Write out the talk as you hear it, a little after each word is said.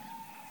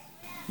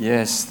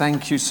Yes,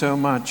 thank you so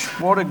much.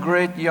 What a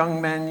great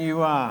young man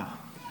you are.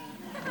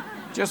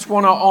 Just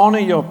want to honor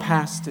your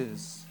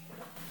pastors,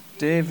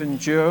 Dave and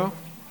Joe,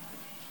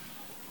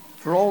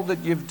 for all that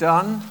you've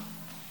done,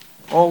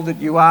 all that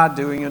you are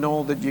doing, and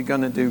all that you're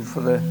going to do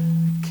for the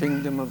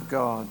kingdom of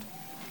God.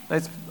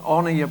 Let's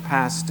honor your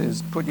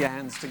pastors. Put your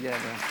hands together.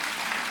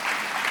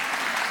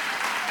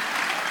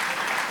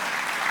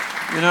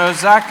 You know,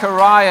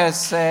 Zechariah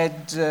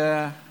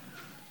said,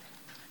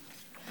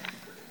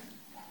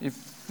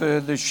 if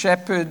the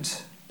shepherd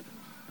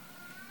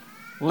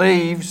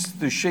leaves,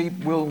 the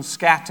sheep will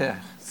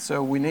scatter.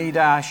 So we need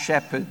our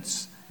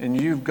shepherds. And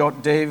you've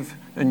got Dave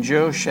and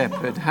Joe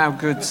Shepherd. How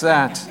good's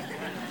that?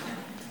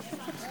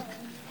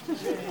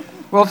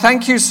 Well,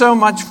 thank you so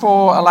much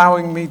for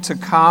allowing me to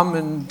come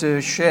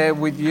and share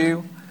with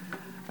you.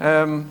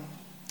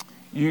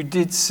 You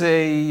did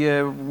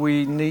say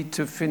we need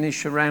to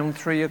finish around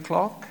 3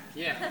 o'clock?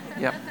 Yeah.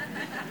 Yep.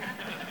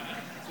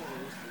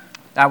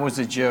 That was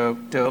a joke.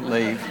 Don't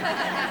leave.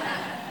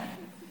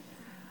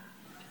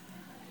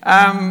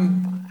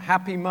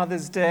 Happy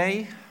Mother's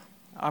Day.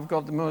 I've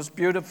got the most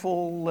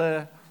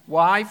beautiful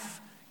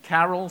wife.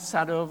 Carol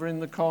sat over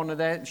in the corner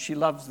there. She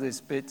loves this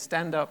bit.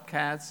 Stand up,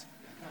 Kaz.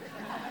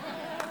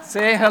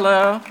 Say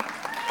hello.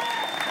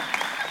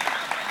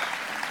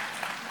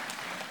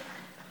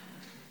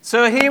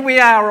 So here we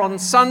are on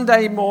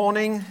Sunday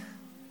morning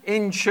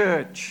in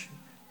church.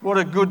 What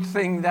a good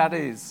thing that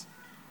is.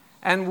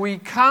 And we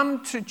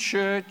come to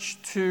church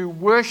to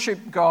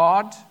worship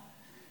God,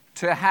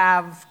 to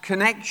have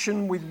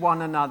connection with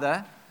one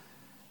another.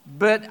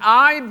 But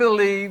I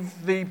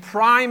believe the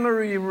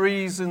primary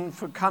reason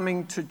for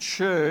coming to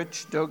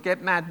church, don't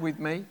get mad with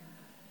me,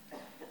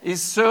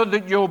 is so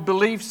that your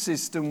belief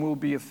system will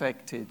be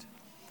affected.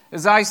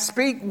 As I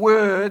speak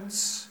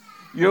words,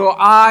 your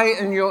eye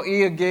and your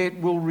ear gate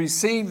will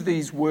receive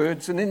these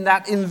words, and in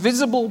that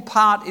invisible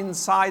part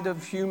inside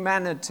of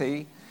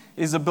humanity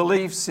is a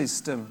belief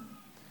system.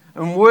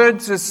 And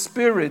words are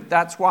spirit,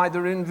 that's why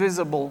they're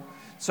invisible.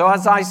 So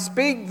as I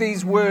speak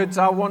these words,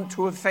 I want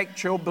to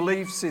affect your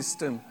belief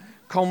system,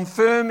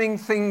 confirming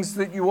things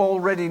that you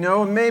already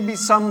know, and maybe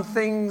some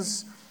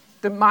things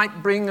that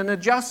might bring an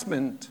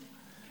adjustment.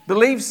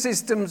 Belief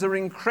systems are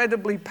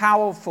incredibly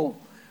powerful.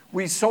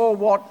 We saw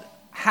what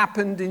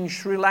happened in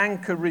Sri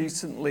Lanka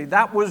recently.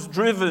 That was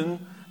driven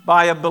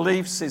by a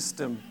belief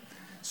system.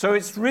 So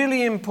it's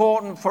really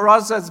important for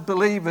us as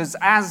believers,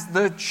 as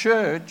the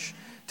church,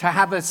 to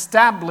have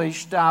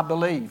established our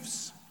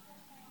beliefs.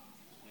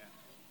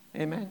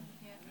 Yeah. Amen?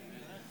 Yeah.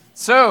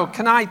 So,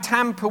 can I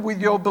tamper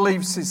with your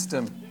belief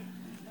system?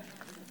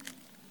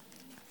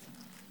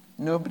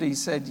 Nobody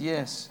said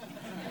yes.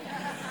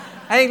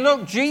 Hey,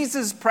 look,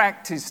 Jesus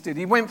practiced it.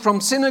 He went from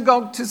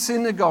synagogue to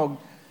synagogue,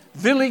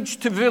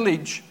 village to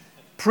village,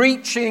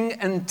 preaching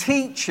and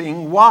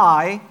teaching.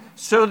 Why?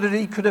 So that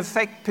he could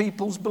affect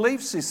people's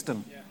belief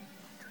system. Yeah.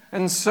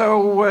 And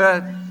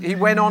so he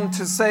went on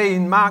to say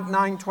in Mark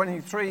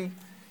 9:23,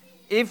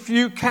 if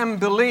you can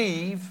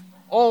believe,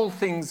 all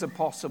things are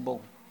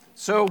possible.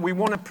 So we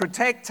want to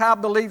protect our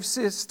belief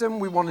system.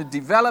 We want to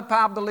develop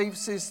our belief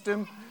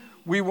system.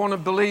 We want to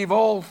believe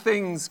all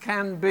things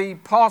can be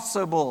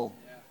possible.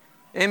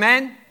 Yeah.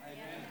 Amen?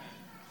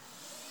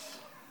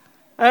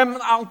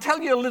 I'll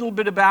tell you a little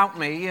bit about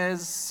me,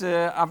 as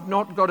I've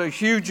not got a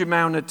huge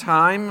amount of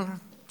time.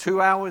 2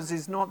 hours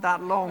is not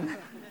that long.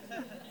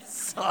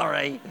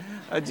 Sorry,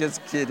 I'm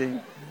just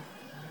kidding.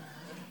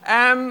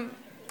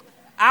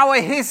 Our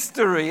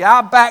history,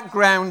 our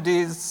background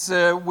is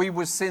we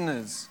were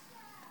sinners.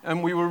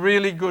 And we were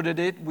really good at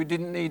it. We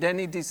didn't need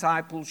any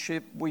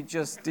discipleship. We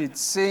just did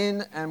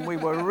sin, and we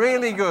were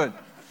really good.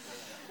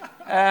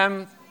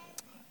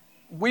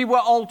 We were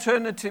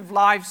alternative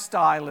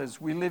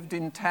lifestylers. We lived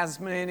in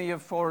Tasmania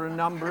for a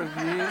number of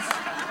years.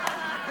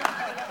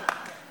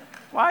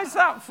 Why is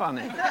that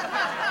funny?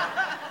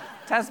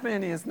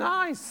 Tasmania's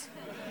nice.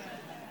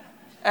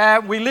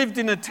 We lived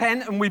in a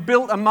tent and we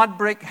built a mud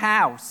brick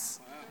house.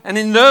 And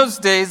in those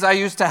days, I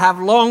used to have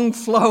long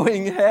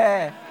flowing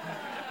hair.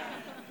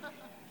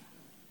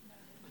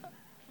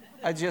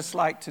 I just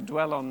like to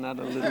dwell on that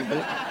a little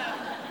bit.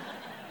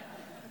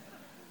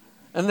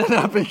 And then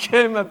I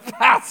became a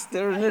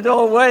pastor and it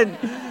all went.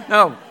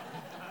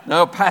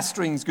 No,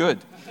 pastoring's good.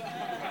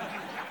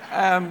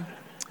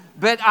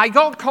 But I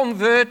got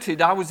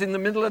converted. I was in the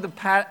middle of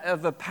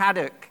a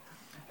paddock.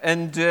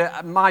 And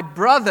my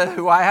brother,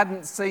 who I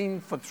hadn't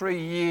seen for 3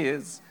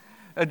 years,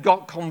 had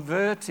got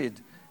converted.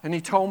 And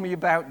he told me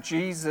about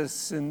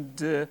Jesus.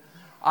 And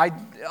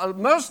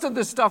most of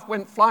the stuff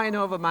went flying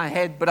over my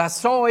head. But I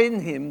saw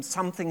in him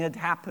something had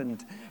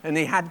happened. And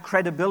he had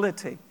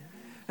credibility.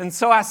 And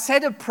so I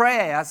said a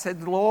prayer. I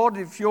said, Lord,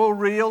 if you're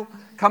real,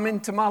 come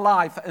into my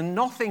life. And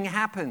nothing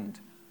happened.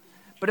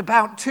 But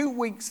about 2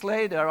 weeks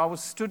later, I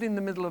was stood in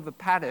the middle of a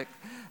paddock,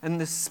 and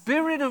the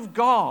Spirit of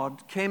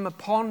God came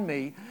upon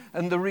me,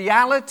 and the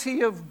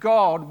reality of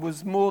God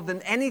was more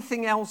than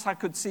anything else I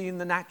could see in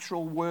the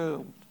natural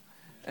world.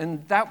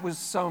 And that was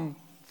some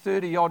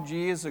 30-odd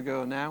years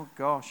ago now.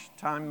 Gosh,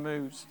 time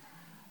moves.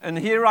 And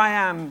here I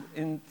am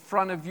in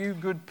front of you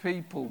good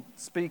people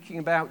speaking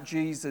about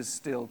Jesus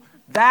still.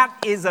 That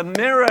is a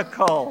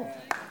miracle.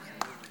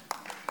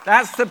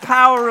 That's the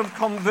power of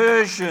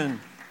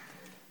conversion.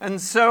 And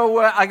so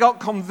I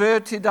got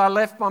converted. I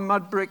left my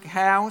mud brick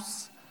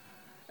house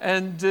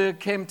and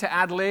came to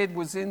Adelaide,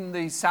 was in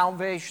the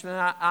Salvation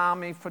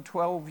Army for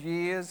 12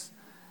 years.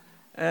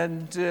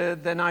 And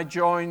then I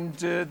joined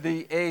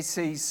the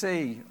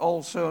ACC,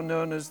 also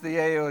known as the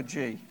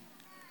AOG.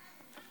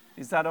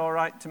 Is that all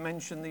right to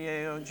mention the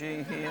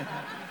AOG here?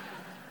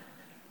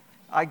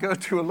 I go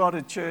to a lot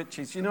of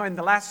churches. You know, in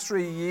the last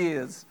 3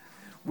 years,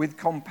 with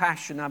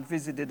Compassion, I've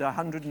visited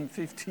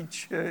 150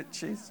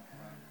 churches.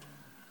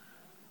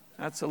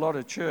 That's a lot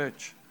of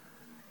church.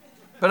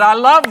 But I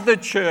love the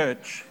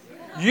church.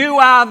 You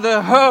are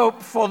the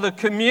hope for the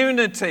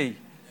community.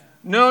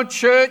 No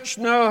church,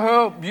 no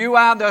hope. You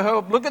are the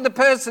hope. Look at the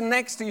person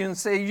next to you and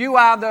say, you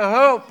are the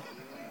hope.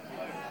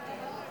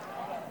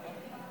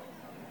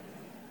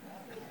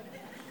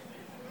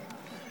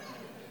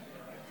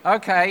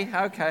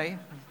 Okay.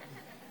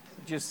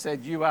 Just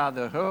said you are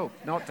the hope,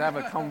 not to have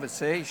a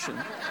conversation.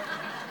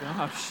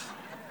 Gosh.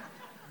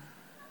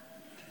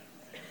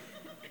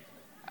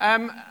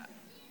 And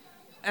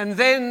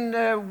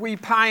then we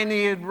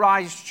pioneered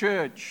Rise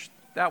Church.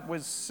 That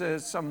was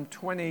some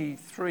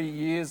 23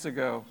 years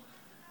ago.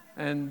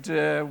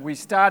 And we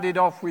started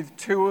off with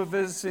 2 of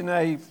us in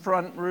a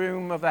front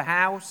room of a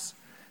house.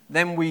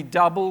 Then we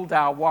doubled,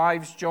 our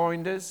wives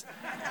joined us.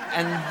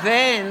 And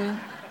then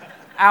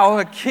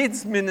our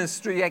kids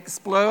ministry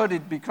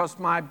exploded because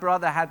my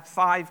brother had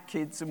 5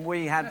 kids and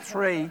we had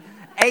 3.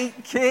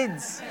 8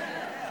 kids.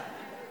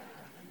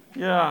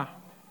 Yeah.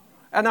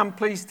 And I'm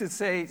pleased to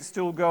say it's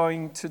still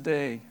going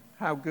today.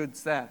 How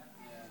good's that?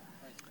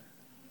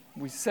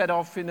 We set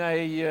off in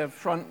a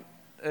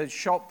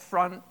shop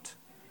front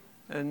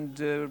and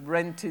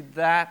rented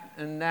that,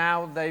 and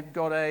now they've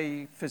got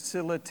a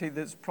facility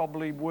that's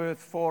probably worth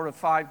 $4 or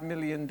 $5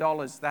 million.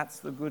 That's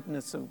the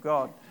goodness of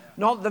God.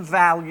 Not the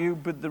value,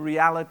 but the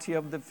reality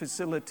of the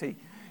facility.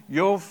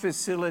 Your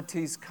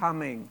facility's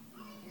coming.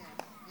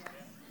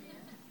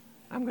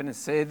 I'm going to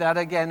say that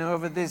again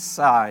over this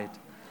side.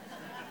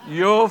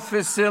 Your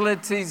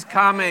facility's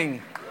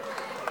coming.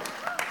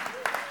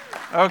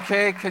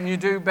 Okay, can you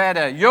do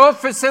better? Your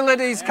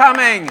facility's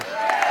coming.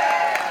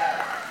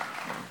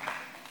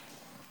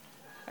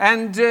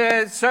 And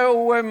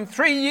so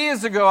 3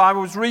 years ago, I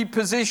was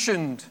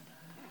repositioned.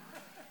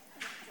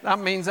 That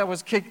means I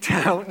was kicked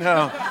out.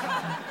 No.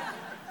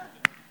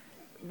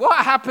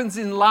 What happens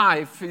in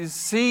life is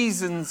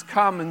seasons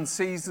come and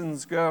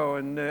seasons go.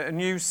 And a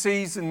new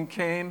season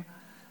came.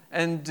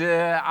 And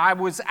I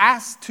was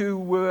asked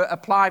to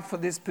apply for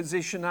this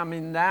position I'm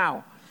in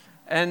now.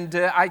 And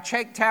I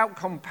checked out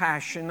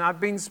Compassion. I've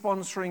been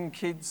sponsoring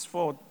kids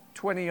for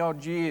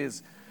 20-odd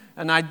years.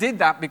 And I did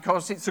that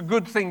because it's a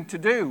good thing to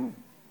do.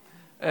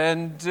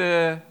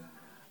 And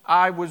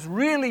I was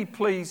really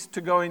pleased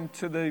to go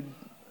into the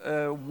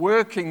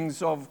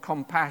workings of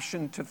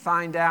Compassion to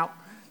find out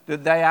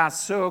that they are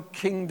so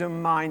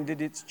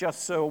kingdom-minded. It's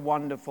just so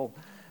wonderful.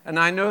 And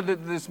I know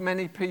that there's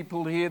many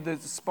people here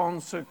that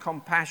sponsor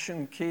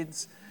Compassion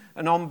Kids.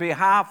 And on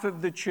behalf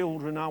of the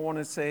children, I want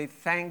to say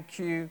thank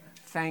you,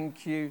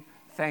 thank you,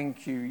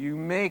 thank you. You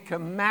make a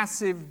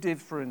massive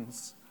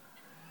difference.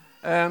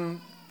 Can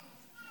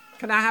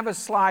I have a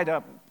slide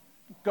up?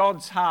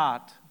 God's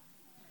heart.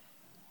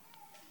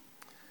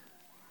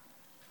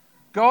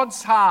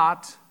 God's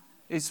heart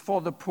is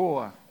for the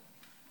poor.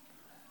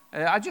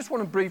 I just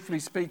want to briefly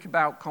speak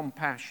about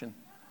Compassion.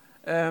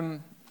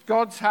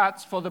 God's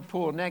heart's for the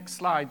poor. Next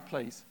slide,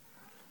 please.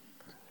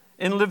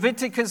 In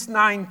Leviticus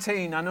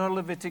 19, I know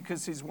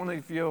Leviticus is one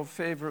of your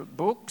favorite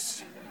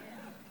books.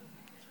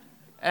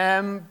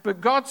 But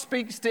God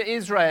speaks to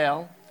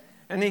Israel,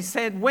 and he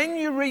said, when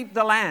you reap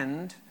the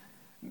land,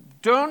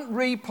 don't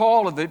reap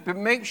all of it, but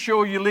make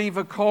sure you leave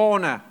a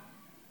corner.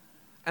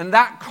 And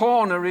that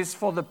corner is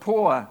for the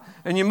poor.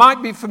 And you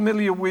might be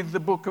familiar with the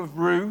book of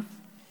Ruth.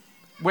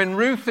 When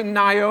Ruth and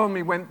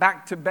Naomi went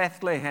back to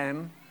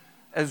Bethlehem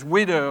as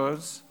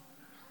widows,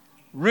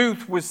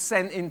 Ruth was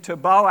sent into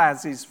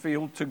Boaz's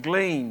field to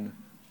glean.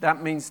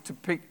 That means to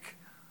pick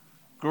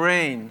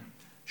grain.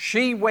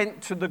 She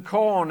went to the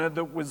corner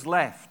that was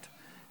left.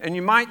 And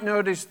you might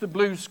notice the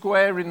blue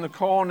square in the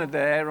corner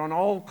there. On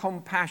all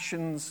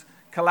Compassion's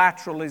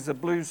collateral is a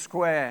blue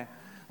square.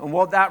 And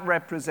what that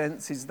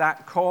represents is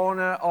that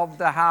corner of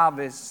the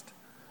harvest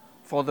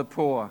for the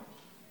poor.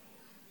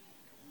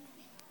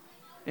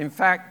 In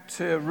fact,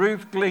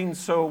 Ruth gleaned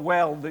so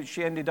well that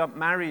she ended up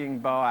marrying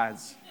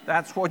Boaz.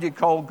 That's what you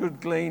call good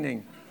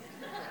gleaning.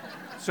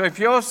 So if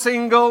you're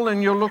single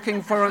and you're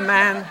looking for a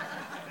man,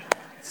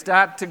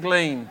 start to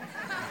glean.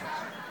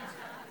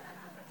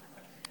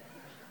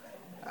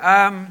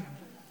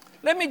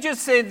 Let me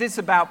just say this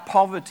about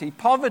poverty.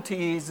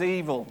 Poverty is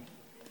evil.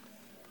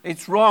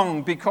 It's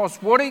wrong because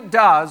what it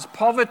does,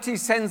 poverty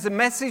sends a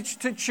message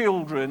to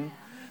children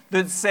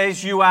that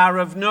says you are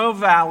of no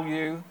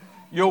value,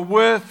 you're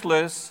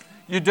worthless,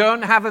 you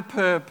don't have a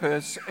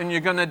purpose, and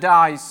you're going to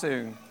die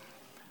soon.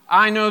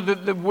 I know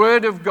that the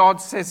Word of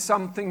God says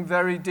something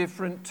very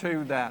different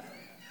to that.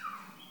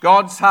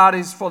 God's heart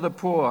is for the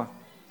poor.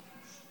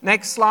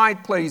 Next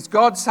slide, please.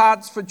 God's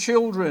heart's for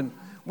children.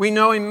 We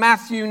know in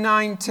Matthew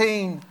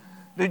 19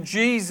 that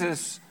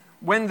Jesus,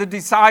 when the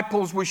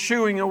disciples were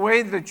shooing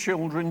away the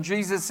children,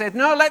 Jesus said,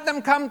 "No, let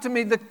them come to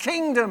me. The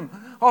kingdom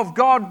of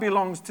God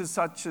belongs to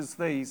such as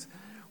these."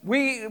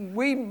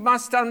 We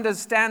must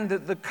understand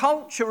that the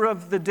culture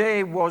of the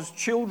day was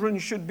children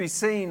should be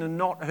seen and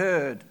not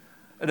heard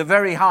at a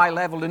very high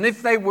level. And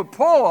if they were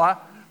poor,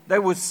 they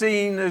were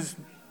seen as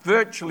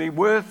virtually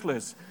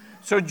worthless.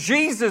 So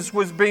Jesus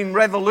was being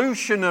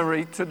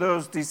revolutionary to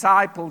those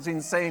disciples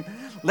in saying,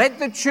 "Let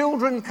the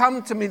children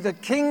come to me. The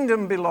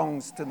kingdom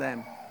belongs to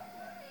them."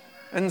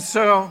 And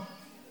so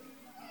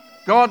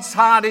God's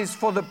heart is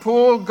for the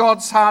poor.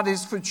 God's heart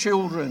is for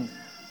children.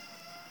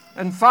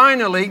 And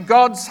finally,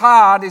 God's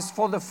heart is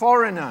for the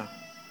foreigner.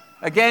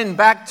 Again,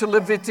 back to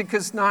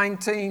Leviticus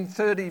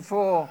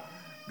 19:34.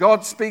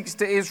 God speaks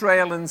to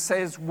Israel and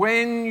says,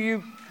 "When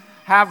you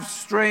have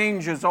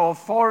strangers or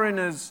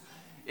foreigners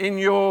in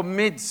your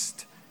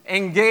midst,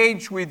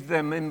 engage with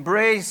them,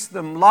 embrace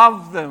them,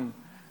 love them."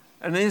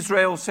 And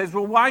Israel says,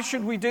 "Well, why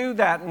should we do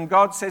that?" And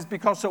God says,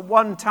 "Because at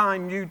one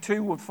time you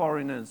too were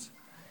foreigners."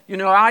 You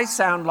know, I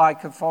sound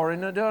like a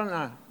foreigner, don't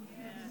I?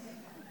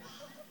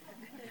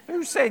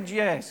 Who said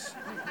yes?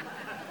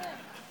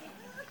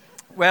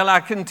 Well, I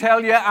can tell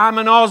you I'm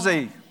an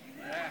Aussie.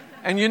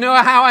 And you know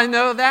how I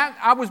know that?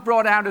 I was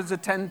brought out as a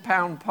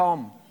 10-pound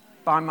pom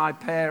by my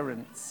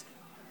parents.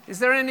 Is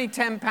there any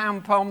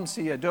 10-pound poms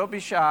here? Don't be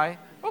shy.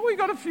 Well, we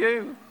got a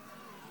few.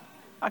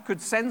 I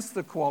could sense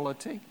the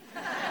quality.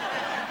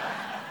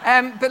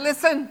 But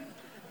listen,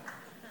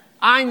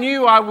 I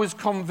knew I was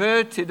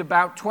converted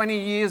about 20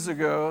 years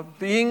ago.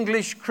 The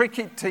English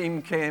cricket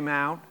team came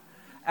out,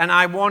 and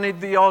I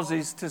wanted the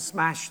Aussies to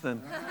smash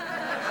them.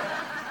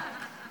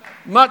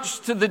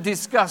 Much to the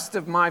disgust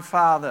of my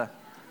father.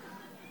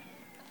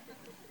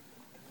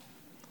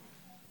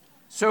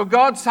 So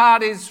God's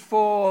heart is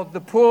for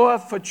the poor,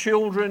 for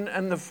children,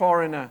 and the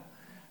foreigner.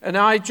 And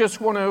I just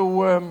want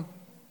to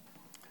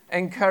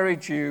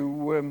encourage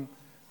you,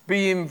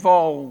 be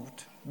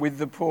involved with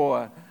the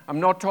poor. I'm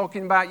not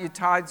talking about your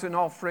tithes and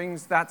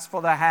offerings, that's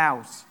for the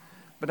house.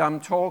 But I'm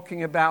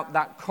talking about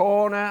that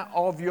corner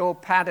of your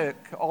paddock,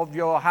 of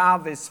your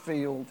harvest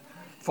field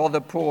for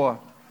the poor.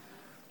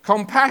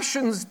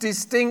 Compassion's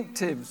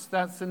distinctives.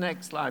 That's the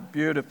next slide.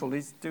 Beautiful.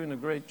 He's doing a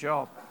great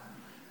job.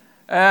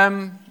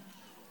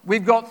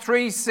 We've got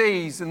 3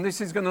 C's, and this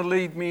is going to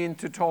lead me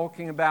into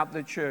talking about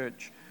the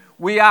church.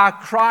 We are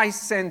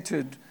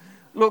Christ-centered.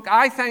 Look,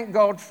 I thank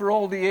God for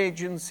all the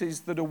agencies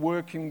that are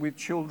working with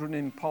children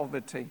in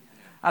poverty.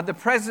 At the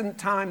present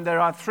time, there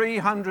are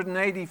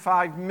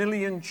 385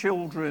 million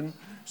children,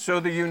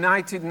 so the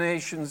United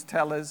Nations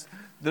tell us,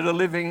 that are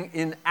living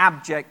in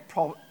abject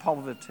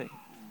poverty.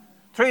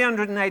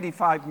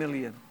 385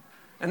 million.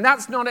 And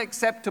that's not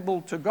acceptable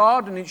to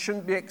God, and it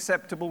shouldn't be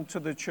acceptable to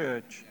the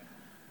church.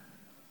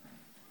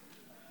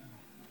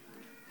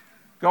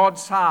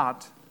 God's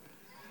heart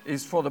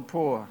is for the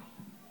poor.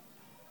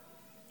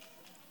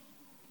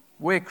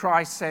 We're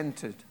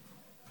Christ-centered.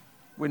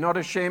 We're not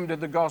ashamed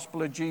of the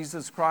gospel of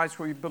Jesus Christ.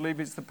 We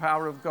believe it's the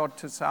power of God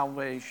to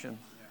salvation.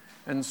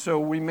 And so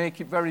we make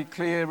it very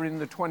clear in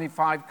the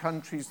 25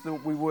 countries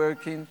that we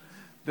work in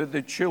that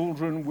the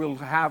children will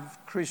have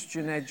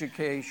Christian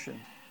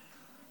education.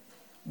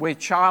 We're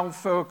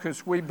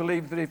child-focused. We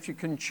believe that if you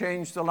can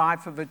change the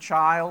life of a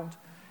child,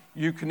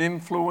 you can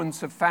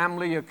influence a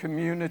family, a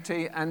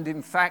community, and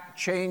in fact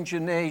change a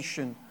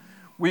nation.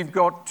 We've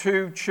got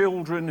 2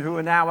 children who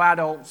are now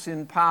adults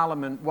in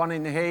Parliament, one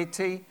in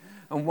Haiti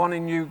and one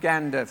in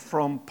Uganda,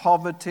 from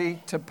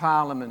poverty to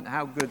Parliament.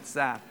 How good's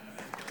that?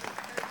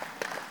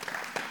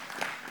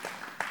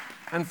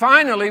 And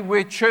finally,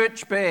 we're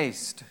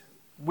church-based.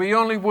 We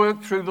only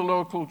work through the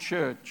local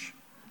church.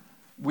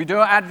 We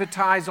don't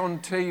advertise on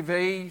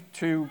TV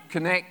to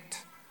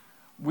connect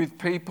with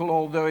people,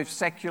 although if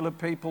secular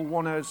people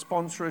want to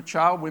sponsor a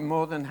child, we're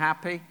more than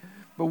happy.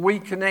 But we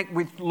connect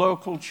with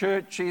local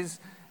churches,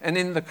 and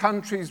in the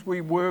countries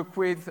we work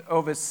with,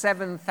 over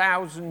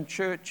 7,000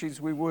 churches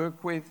we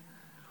work with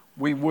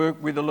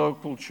the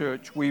local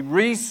church. We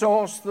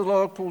resource the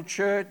local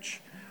church.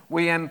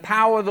 We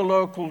empower the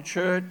local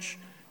church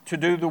to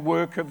do the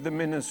work of the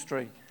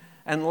ministry.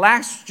 And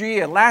last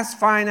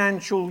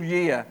financial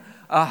year,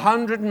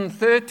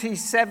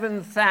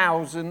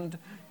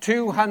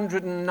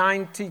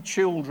 137,290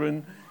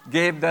 children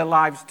gave their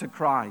lives to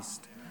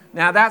Christ.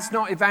 Now, that's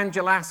not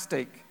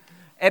evangelistic,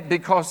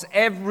 because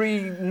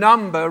every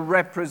number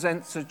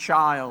represents a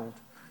child.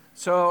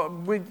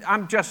 So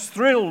I'm just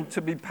thrilled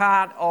to be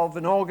part of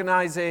an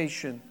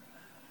organization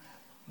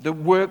that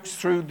works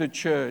through the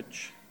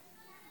church,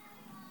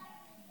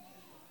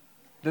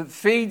 that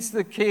feeds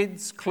the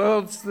kids,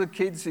 clothes the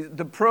kids.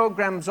 The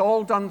program's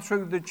all done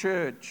through the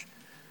church.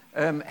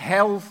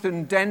 Health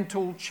and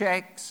dental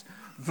checks,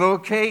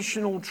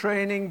 vocational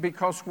training,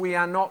 because we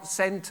are not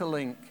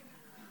Centrelink.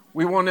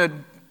 We want to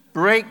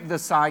break the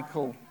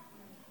cycle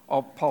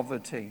of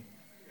poverty.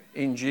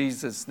 In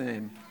Jesus'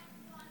 name.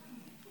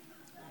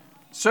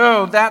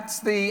 So that's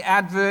the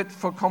advert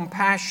for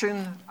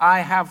compassion. I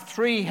have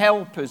 3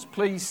 helpers.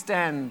 Please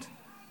stand,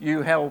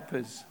 you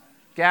helpers.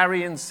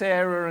 Gary and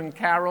Sarah and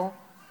Carol.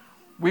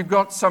 We've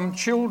got some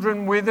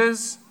children with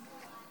us.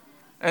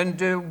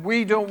 And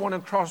we don't want to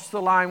cross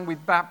the line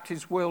with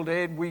Baptist World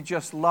Aid. We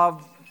just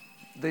love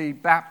the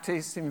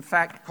Baptists. In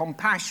fact,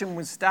 compassion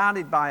was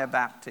started by a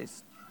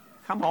Baptist.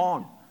 Come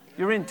on.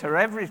 You're into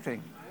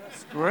everything.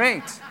 It's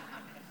great.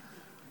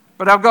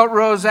 But I've got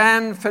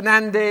Roseanne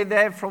Fernandez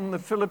there from the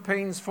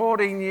Philippines,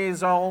 14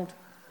 years old,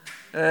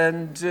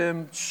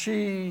 and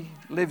she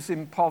lives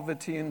in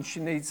poverty and she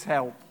needs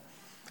help.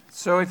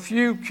 So if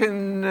you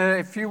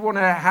want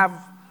to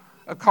have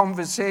a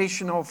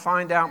conversation or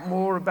find out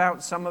more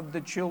about some of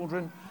the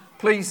children,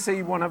 please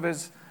see one of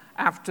us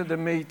after the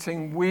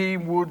meeting. We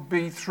would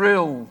be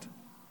thrilled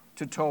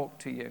to talk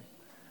to you.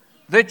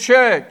 The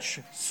church,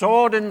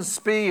 sword and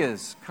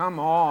spears, come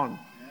on.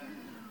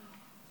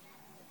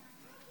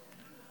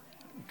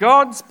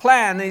 God's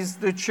plan is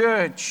the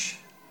church.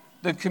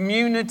 The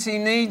community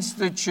needs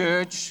the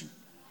church.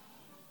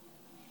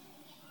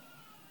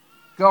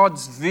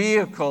 God's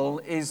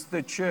vehicle is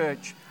the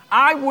church.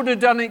 I would have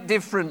done it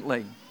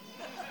differently.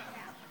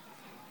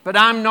 But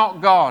I'm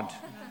not God.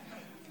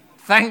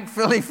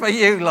 Thankfully for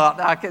you lot,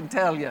 I can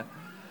tell you.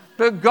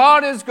 But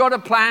God has got a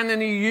plan,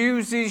 and He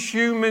uses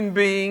human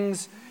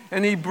beings,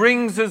 and He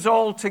brings us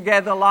all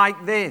together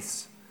like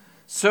this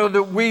so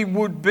that we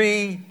would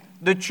be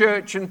the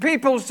church. And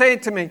people say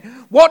to me,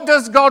 what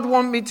does God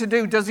want me to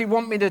do? Does He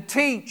want me to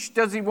teach?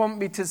 Does He want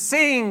me to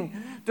sing?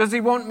 Does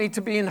He want me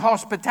to be in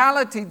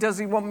hospitality? Does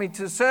He want me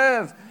to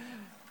serve?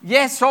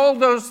 Yes, all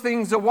those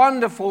things are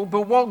wonderful,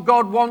 but what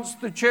God wants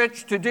the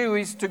church to do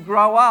is to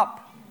grow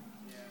up.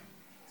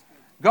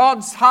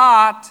 God's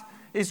heart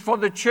is for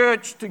the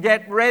church to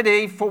get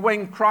ready for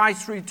when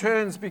Christ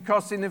returns,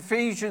 because in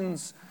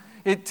Ephesians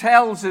it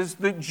tells us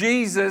that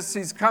Jesus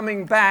is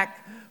coming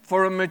back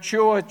for a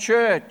mature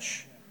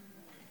church.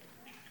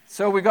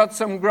 So we've got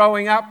some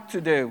growing up to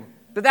do.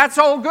 But that's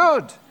all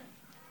good,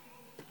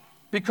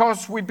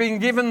 because we've been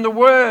given the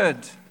word.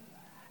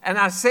 And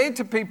I say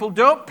to people,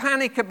 don't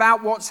panic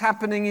about what's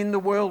happening in the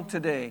world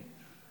today.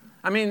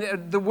 I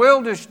mean, the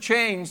world has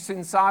changed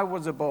since I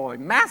was a boy,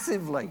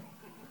 massively.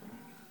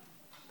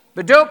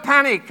 But don't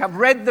panic. I've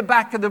read the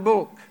back of the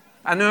book.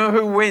 I know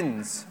who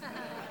wins.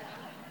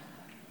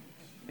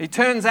 It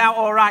turns out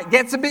all right.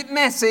 Gets a bit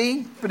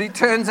messy, but it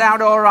turns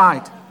out all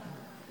right.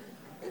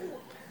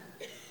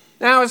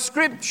 Now, a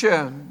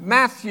scripture,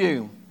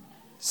 Matthew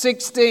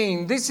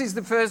 16. This is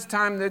the first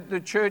time that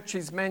the church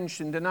is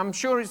mentioned, and I'm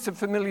sure it's a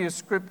familiar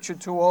scripture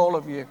to all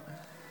of you.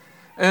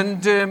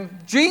 And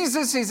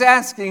Jesus is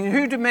asking,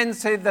 who do men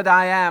say that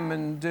I am?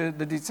 And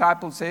the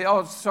disciples say,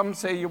 oh, some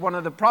say you're one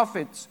of the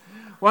prophets.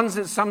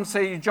 Some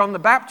say you're John the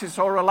Baptist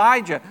or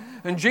Elijah.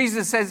 And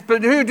Jesus says,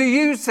 but who do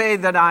you say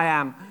that I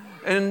am?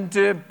 And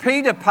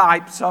Peter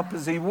pipes up,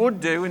 as he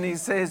would do, and he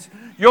says,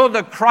 you're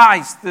the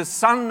Christ, the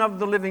Son of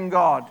the living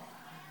God.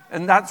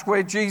 And that's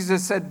where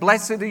Jesus said,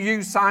 blessed are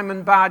you,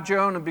 Simon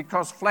Bar-Jonah,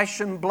 because flesh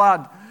and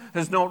blood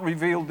has not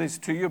revealed this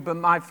to you, but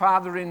my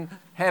Father in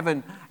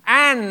heaven.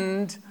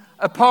 And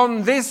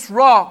upon this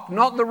rock,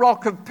 not the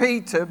rock of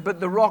Peter, but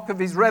the rock of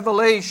his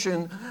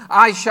revelation,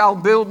 I shall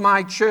build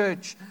my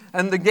church,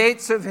 and the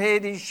gates of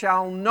Hades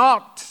shall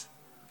not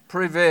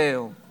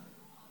prevail.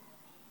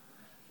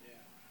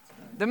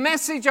 The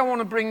message I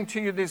want to bring to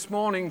you this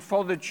morning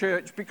for the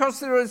church, because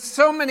there are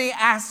so many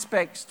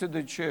aspects to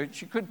the church,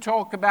 you could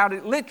talk about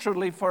it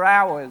literally for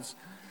hours.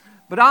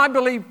 But I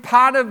believe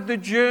part of the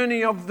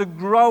journey of the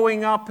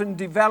growing up and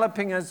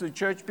developing as a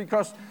church,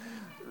 because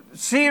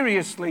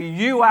seriously,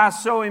 you are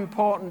so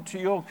important to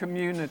your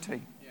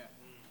community.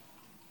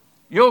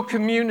 Your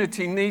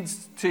community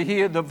needs to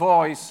hear the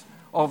voice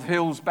of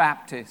Hills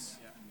Baptist.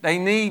 They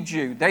need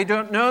you. They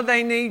don't know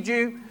they need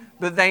you,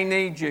 but they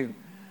need you.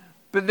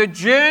 But the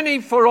journey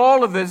for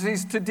all of us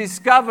is to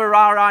discover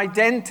our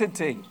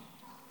identity.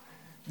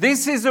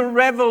 This is a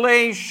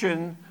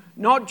revelation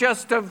not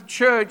just of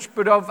church,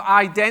 but of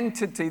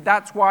identity.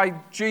 That's why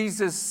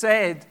Jesus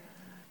said,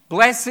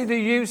 blessed are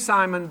you,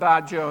 Simon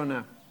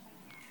Bar-Jonah.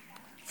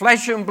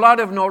 Flesh and blood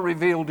have not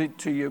revealed it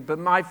to you, but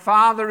my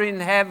Father in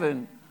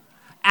heaven.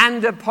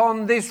 And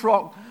upon this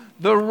rock,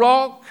 the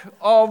rock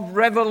of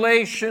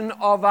revelation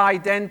of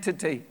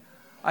identity.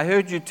 I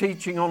heard you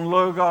teaching on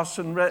Logos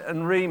and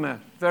Rhema.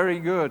 Very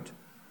good.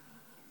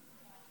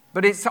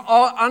 But it's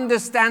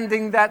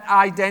understanding that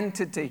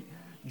identity.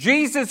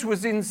 Jesus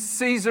was in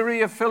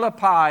Caesarea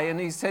Philippi, and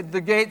he said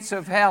the gates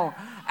of hell.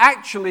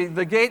 Actually,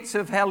 the gates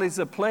of hell is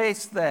a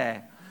place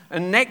there.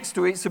 And next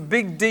to it's a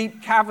big,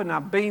 deep cavern.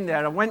 I've been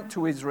there. I went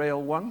to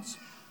Israel once.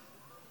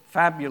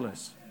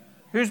 Fabulous.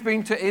 Who's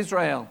been to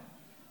Israel?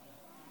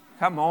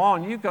 Come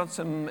on, you've got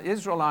some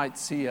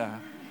Israelites here.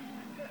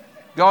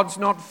 God's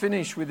not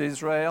finished with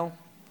Israel.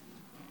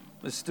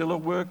 There's still a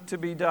work to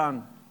be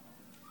done.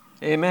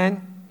 God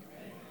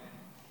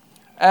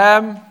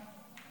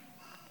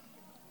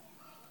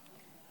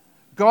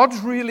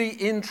God's really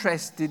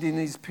interested in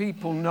his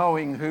people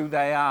knowing who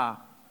they are.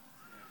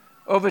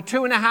 Over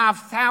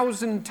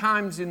 2,500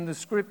 times in the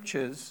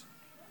scriptures,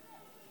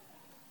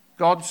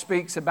 God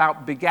speaks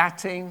about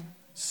begatting,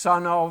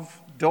 son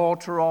of,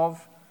 daughter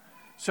of.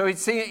 So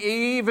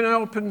he even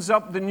opens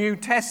up the New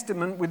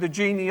Testament with a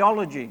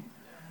genealogy.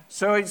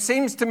 So it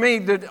seems to me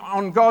that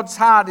on God's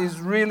heart is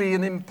really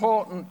an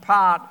important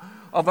part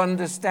of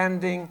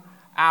understanding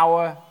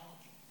our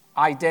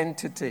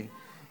identity.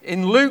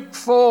 In Luke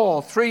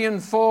 4, 3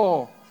 and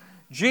 4,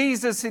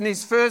 Jesus in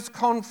his first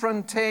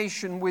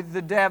confrontation with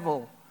the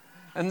devil,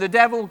 and the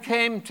devil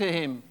came to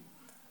him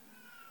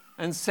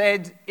and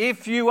said,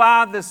 if you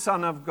are the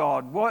Son of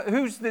God,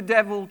 who's the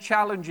devil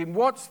challenging?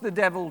 What's the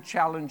devil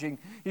challenging?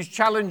 He's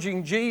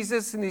challenging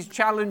Jesus and he's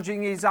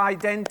challenging his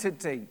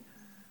identity.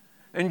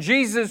 And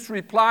Jesus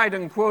replied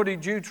and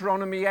quoted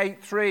Deuteronomy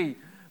 8:3,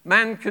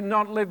 man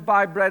cannot live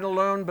by bread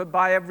alone, but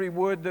by every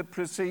word that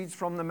proceeds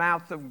from the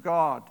mouth of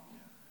God.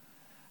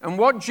 And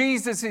what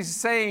Jesus is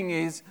saying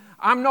is,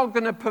 I'm not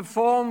going to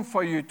perform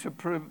for you to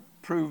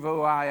prove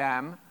who I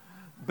am,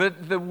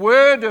 but the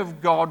Word of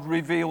God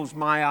reveals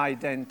my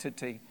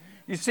identity.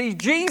 You see,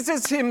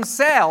 Jesus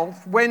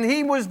himself, when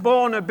he was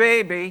born a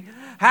baby,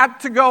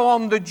 had to go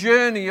on the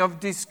journey of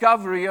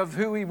discovery of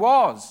who he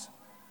was.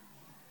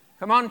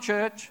 Come on,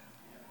 church.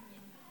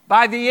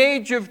 By the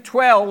age of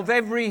 12,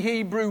 every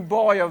Hebrew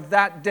boy of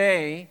that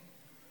day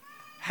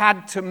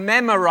had to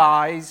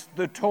memorize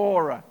the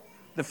Torah,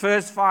 the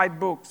first 5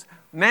 books.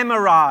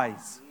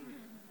 Memorize.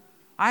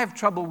 I have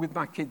trouble with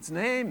my kids'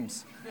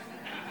 names.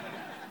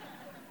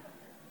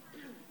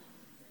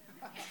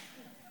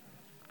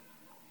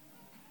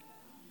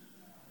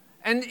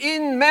 And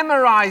in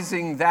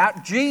memorizing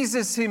that,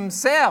 Jesus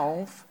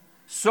himself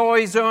saw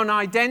his own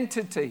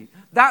identity.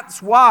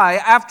 That's why,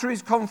 after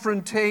his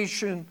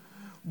confrontation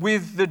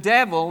with the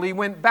devil, he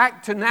went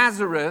back to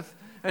Nazareth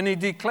and he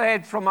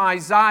declared from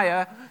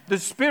Isaiah, the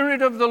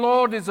Spirit of the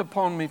Lord is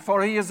upon me,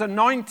 for he has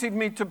anointed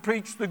me to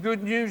preach the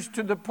good news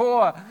to the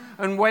poor.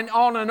 And went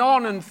on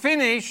and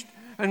finished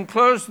and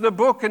closed the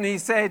book, and he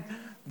said,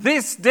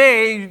 this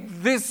day,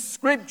 this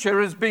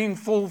scripture has been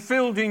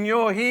fulfilled in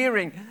your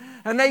hearing.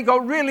 And they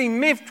got really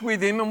miffed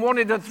with him and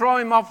wanted to throw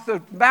him off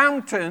the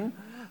mountain.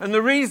 And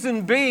the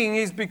reason being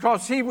is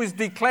because he was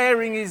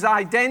declaring his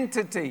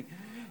identity.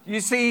 You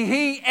see,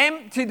 he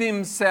emptied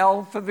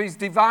himself of his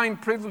divine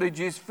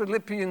privileges.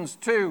 Philippians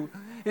 2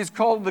 is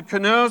called the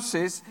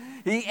kenosis.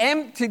 He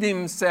emptied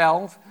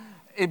himself.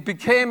 It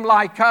became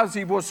like us.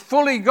 He was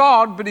fully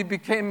God, but he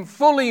became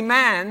fully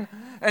man.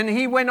 And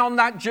he went on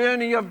that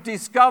journey of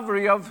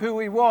discovery of who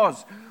he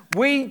was.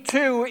 We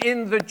too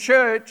in the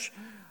church,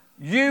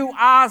 you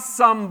are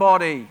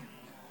somebody.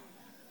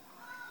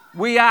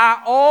 We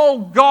are all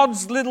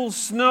God's little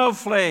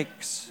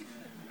snowflakes.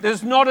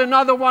 There's not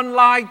another one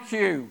like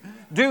you.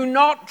 Do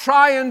not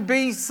try and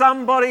be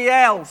somebody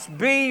else.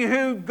 Be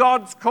who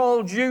God's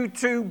called you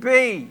to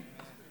be.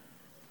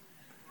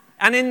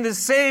 And in the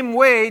same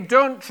way,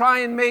 don't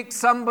try and make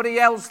somebody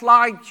else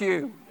like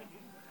you,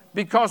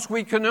 because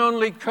we can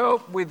only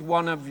cope with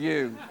one of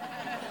you.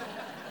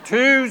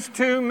 Two's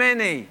too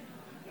many.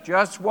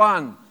 Just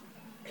one.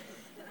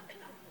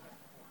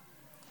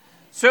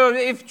 So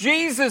if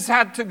Jesus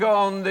had to go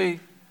on the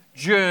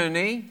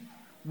journey,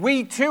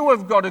 we too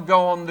have got to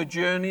go on the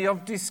journey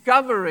of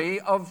discovery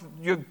of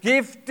your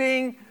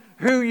gifting,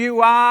 who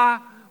you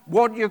are,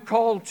 what you're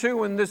called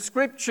to. And the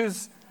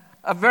scriptures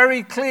are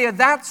very clear.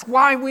 That's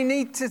why we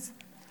need to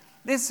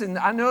listen.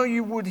 I know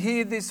you would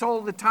hear this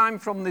all the time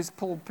from this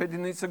pulpit,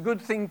 and it's a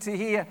good thing to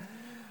hear.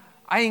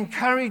 I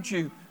encourage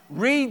you,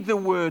 read the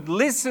Word,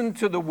 listen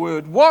to the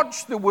Word,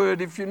 watch the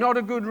Word if you're not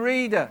a good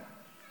reader.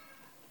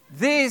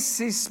 This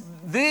is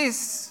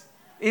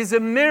a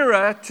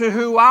mirror to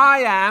who I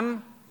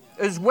am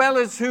as well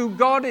as who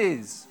God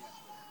is.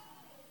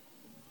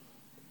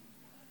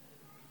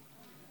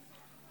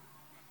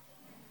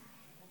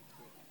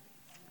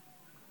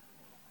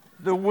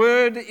 The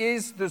Word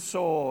is the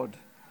sword,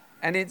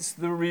 and it's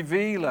the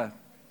revealer.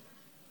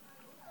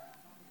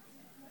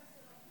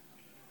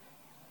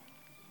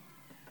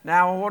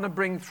 Now I want to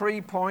bring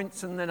 3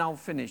 points and then I'll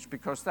finish,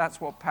 because that's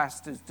what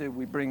pastors do.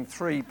 We bring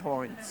 3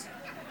 points.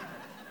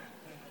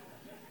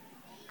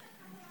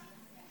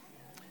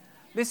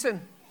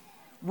 Listen,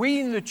 we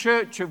in the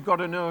church have got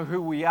to know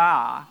who we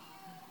are,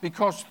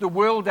 because the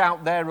world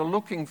out there are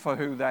looking for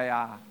who they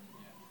are.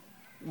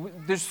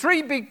 There's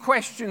 3 big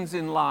questions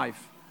in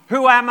life.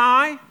 Who am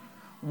I?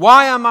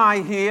 Why am I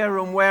here?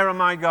 And where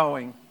am I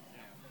going?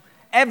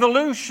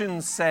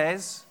 Evolution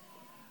says,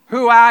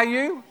 who are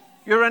you?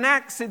 You're an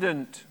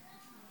accident.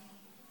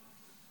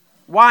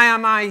 Why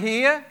am I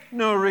here?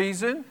 No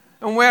reason.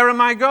 And where am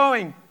I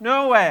going?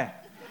 Nowhere.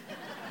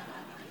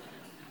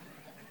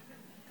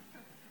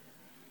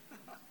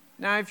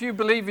 Now, if you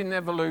believe in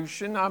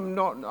evolution, I'm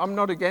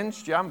not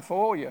against you, I'm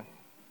for you.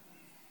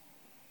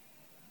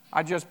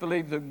 I just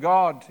believe that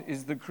God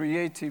is the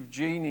creative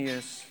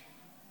genius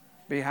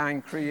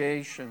behind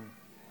creation.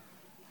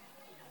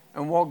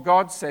 And what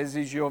God says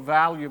is you're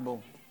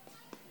valuable.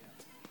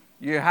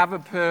 You have a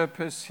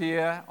purpose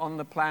here on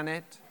the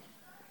planet,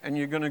 and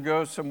you're going to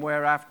go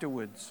somewhere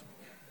afterwards.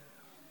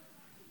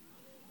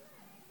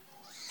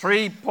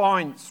 3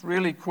 points,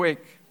 really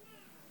quick.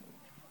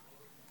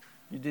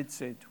 You did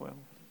say 12.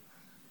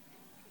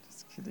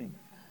 Just kidding.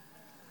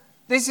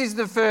 This is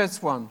the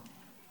first one.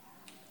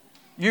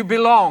 You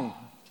belong.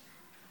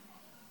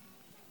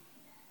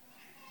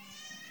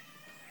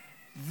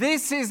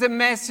 This is a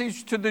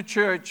message to the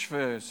church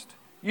first.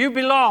 You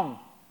belong.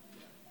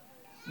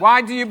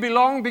 Why do you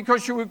belong?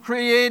 Because you were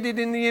created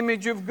in the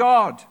image of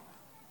God.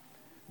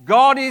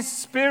 God is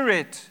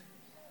spirit.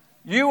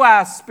 You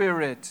are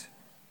spirit.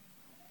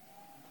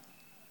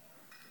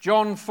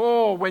 John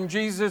 4, when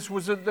Jesus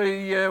was at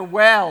the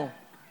well,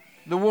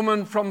 the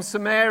woman from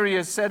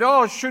Samaria said,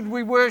 "Oh, should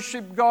we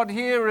worship God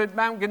here at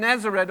Mount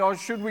Gennesaret, or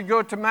should we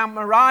go to Mount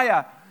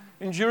Moriah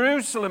in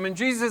Jerusalem?" And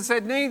Jesus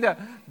said, "Neither.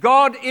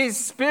 God is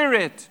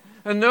spirit,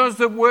 and those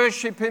that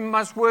worship him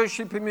must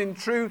worship him in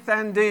truth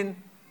and in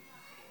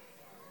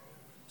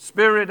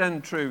spirit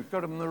and truth."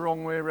 Got them the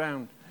wrong way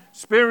around.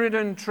 Spirit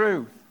and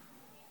truth.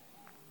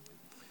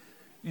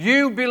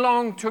 You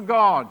belong to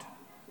God.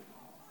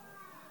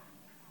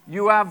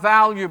 You are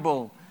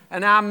valuable.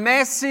 And our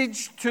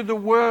message to the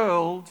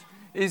world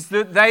is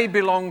that they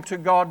belong to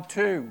God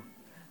too.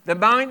 They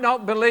might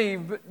not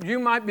believe, but you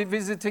might be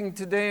visiting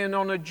today and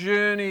on a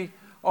journey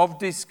of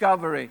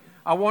discovery.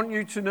 I want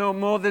you to know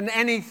more than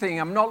anything,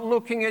 I'm not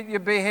looking at your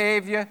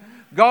behavior.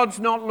 God's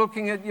not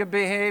looking at your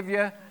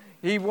behavior.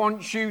 He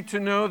wants you to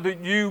know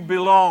that you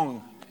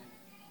belong.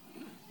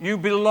 You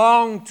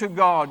belong to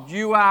God.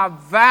 You are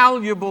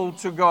valuable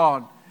to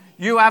God.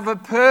 You have a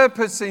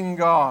purpose in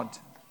God.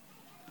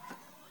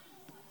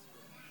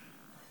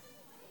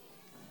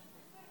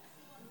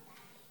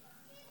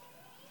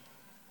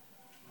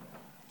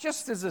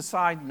 Just as a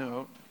side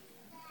note,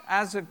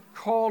 as a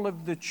call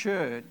of the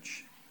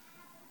church,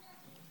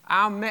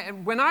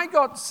 when I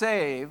got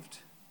saved,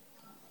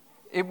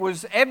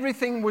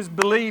 everything was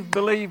believe,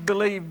 believe,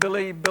 believe,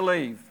 believe,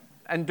 believe.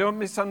 And don't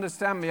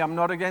misunderstand me, I'm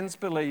not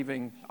against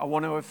believing. I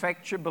want to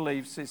affect your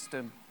belief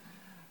system.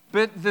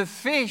 But the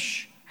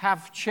fish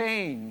have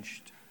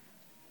changed.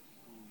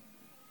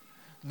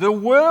 The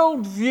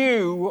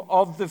worldview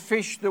of the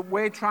fish that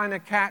we're trying to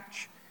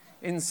catch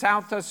in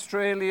South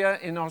Australia,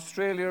 in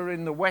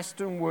the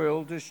Western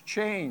world has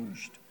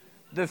changed.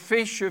 The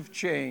fish have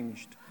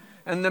changed.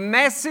 And the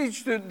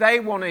message that they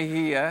want to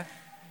hear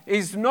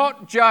is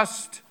not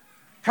just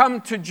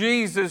come to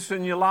Jesus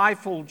and your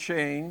life will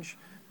change,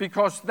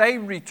 because they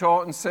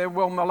retort and say,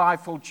 well, my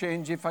life will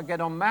change if I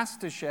get on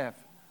MasterChef.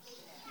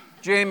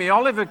 Jamie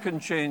Oliver can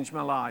change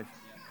my life.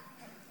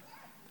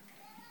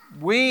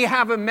 We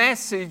have a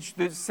message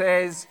that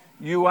says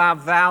you are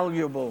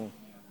valuable.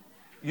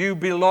 You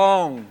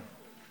belong.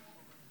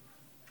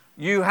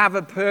 You have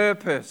a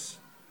purpose.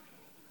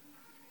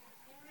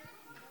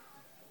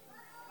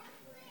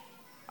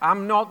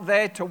 I'm not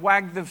there to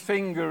wag the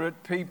finger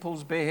at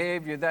people's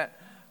behavior. That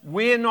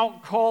we're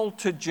not called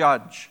to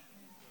judge.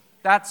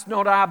 That's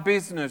not our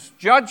business.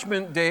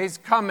 Judgment Day is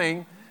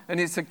coming, and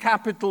it's a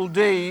capital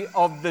D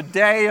of the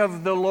day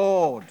of the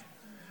Lord,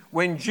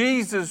 when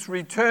Jesus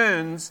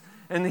returns,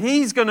 and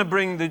he's going to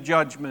bring the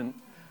judgment.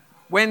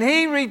 When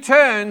he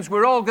returns,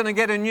 we're all going to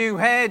get a new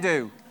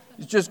hairdo.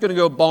 It's just going to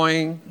go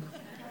boing.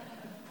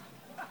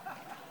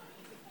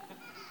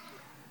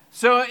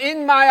 So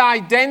in my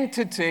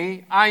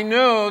identity, I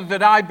know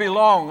that I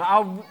belong.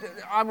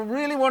 I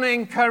really want to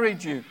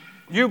encourage you.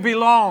 You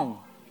belong.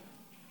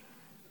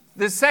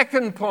 The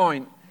second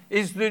point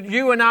is that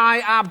you and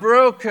I are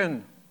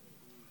broken.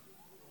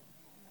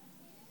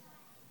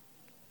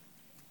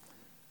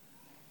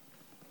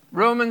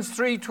 Romans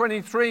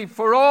 3:23,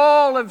 for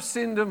all have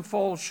sinned and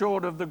fall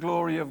short of the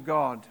glory of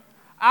God.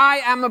 I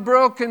am a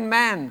broken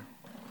man,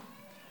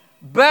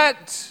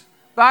 but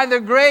by the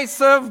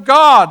grace of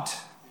God,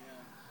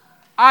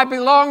 I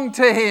belong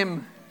to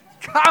him.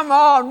 Come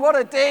on, what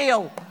a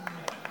deal.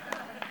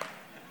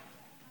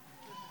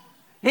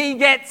 He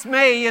gets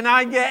me and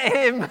I get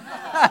him.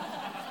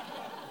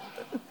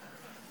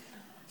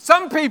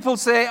 Some people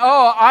say,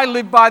 oh, I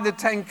live by the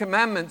 10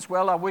 Commandments.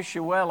 Well, I wish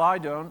you well, I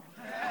don't.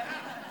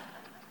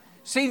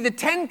 See, the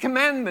 10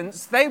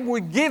 Commandments, they were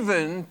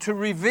given to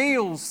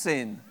reveal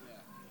sin.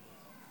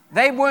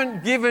 They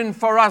weren't given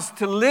for us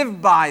to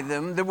live by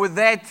them. They were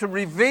there to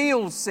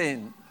reveal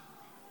sin.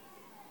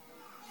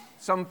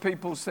 Some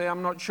people say,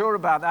 I'm not sure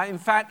about that. In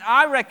fact,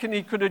 I reckon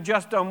he could have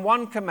just done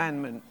one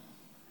commandment.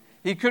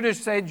 He could have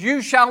said,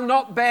 you shall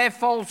not bear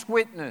false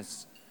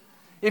witness.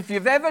 If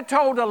you've ever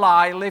told a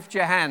lie, lift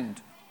your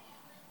hand.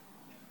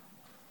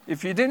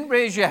 If you didn't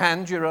raise your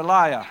hand, you're a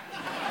liar.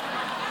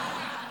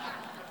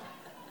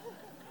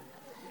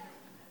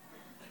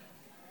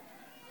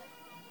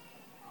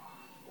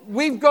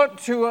 We've got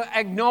to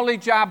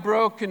acknowledge our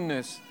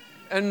brokenness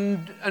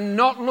and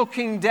not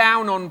looking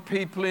down on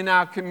people in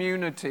our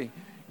community.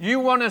 You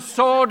want a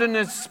sword and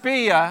a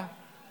spear.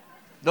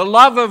 The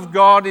love of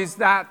God is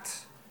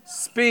that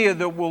spear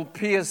that will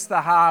pierce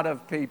the heart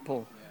of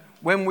people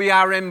when we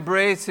are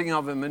embracing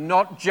of them and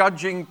not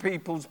judging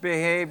people's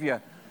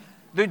behavior.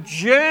 The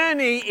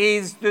journey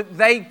is that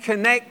they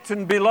connect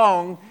and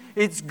belong.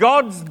 It's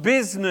God's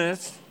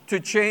business to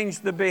change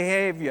the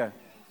behavior.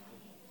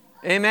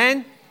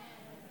 Amen?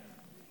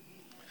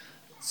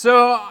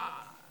 So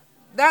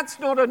that's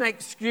not an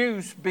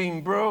excuse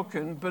being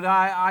broken, but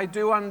I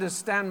do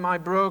understand my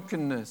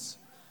brokenness.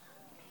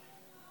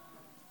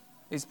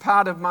 It's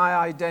part of my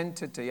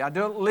identity. I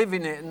don't live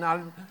in it, and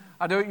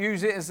I don't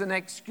use it as an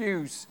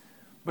excuse,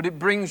 but it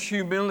brings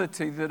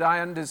humility that I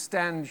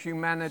understand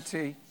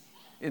humanity,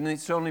 and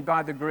it's only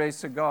by the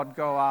grace of God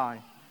go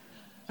I.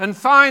 And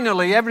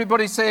finally,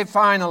 everybody say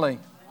finally.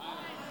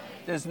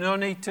 There's no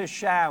need to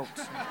shout.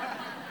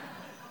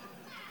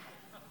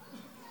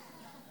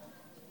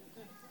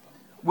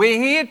 We're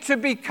here to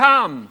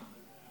become.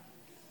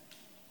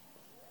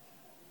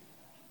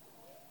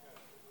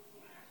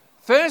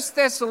 1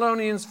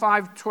 Thessalonians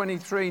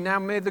 5:23, now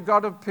may the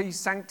God of peace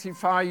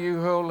sanctify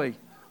you wholly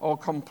or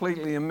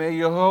completely, and may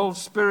your whole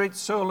spirit,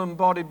 soul, and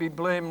body be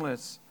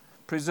blameless,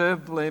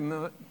 preserved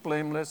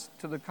blameless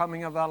to the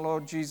coming of our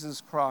Lord Jesus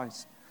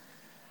Christ.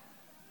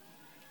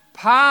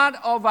 Part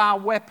of our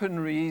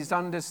weaponry is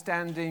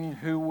understanding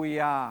who we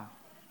are.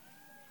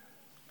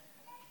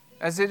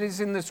 As it is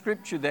in the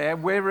scripture there,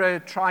 we're a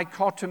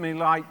trichotomy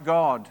like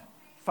God,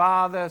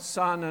 Father,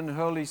 Son, and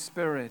Holy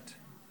Spirit.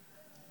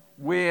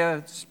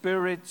 We're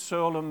spirit,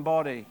 soul, and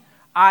body.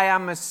 I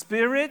am a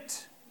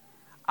spirit,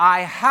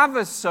 I have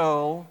a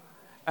soul,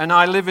 and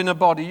I live in a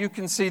body. You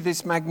can see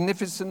this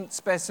magnificent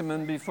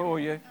specimen before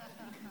you.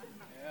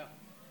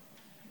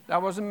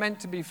 That wasn't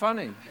meant to be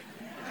funny.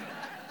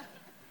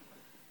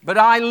 But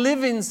I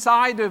live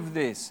inside of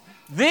this.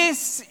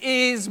 This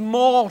is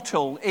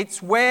mortal.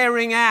 It's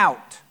wearing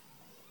out.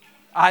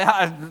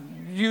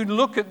 You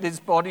look at this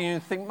body and you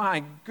think,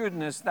 my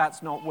goodness,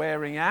 that's not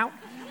wearing out.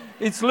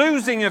 It's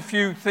losing a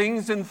few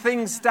things, and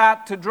things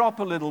start to drop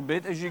a little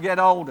bit as you get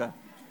older.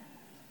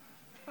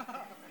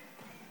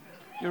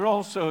 You're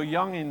all so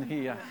young in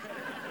here.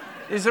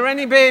 Is there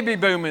any baby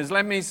boomers?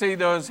 Let me see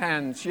those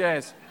hands.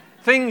 Yes.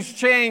 Things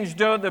change,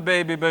 don't they,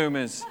 baby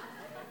boomers?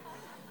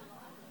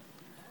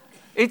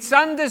 It's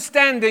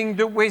understanding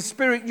that we're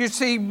spirit. You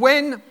see,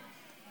 when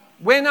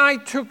I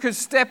took a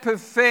step of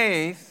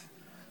faith,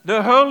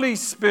 the Holy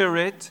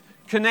Spirit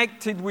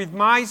connected with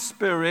my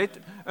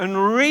spirit and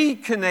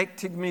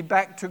reconnected me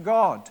back to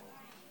God.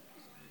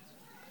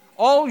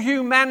 All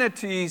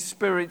humanity is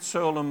spirit,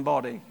 soul, and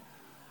body.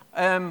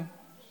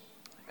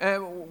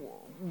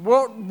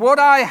 What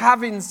I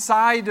have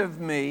inside of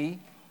me,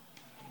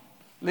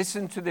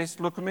 listen to this,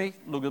 look at me,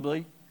 look at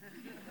me.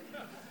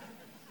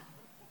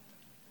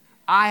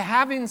 I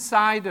have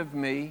inside of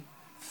me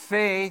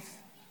faith,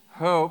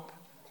 hope,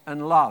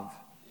 and love.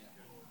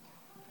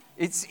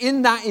 It's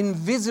in that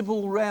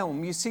invisible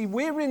realm. You see,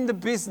 we're in the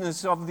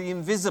business of the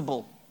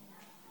invisible.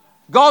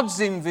 God's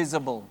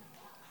invisible.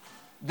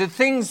 The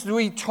things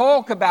we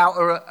talk about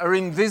are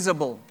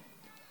invisible.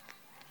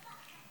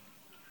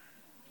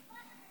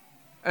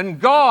 And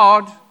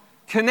God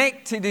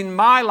connected in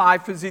my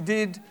life, as He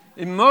did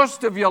in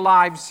most of your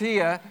lives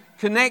here,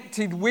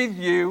 connected with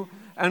you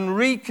and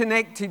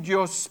reconnected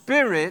your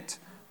spirit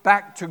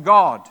back to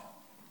God.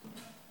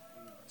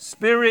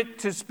 Spirit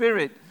to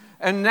spirit.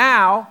 And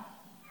now,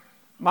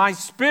 my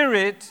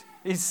spirit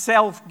is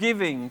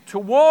self-giving. To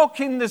walk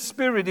in the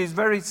Spirit is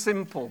very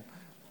simple.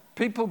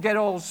 People get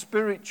all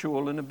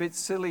spiritual and a bit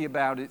silly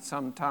about it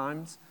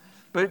sometimes.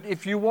 But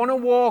if you want to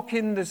walk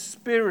in the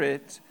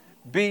Spirit,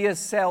 be a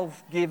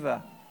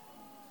self-giver.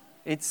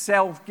 It's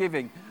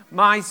self-giving.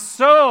 My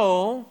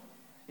soul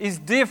is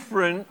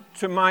different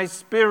to my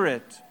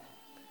spirit.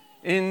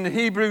 In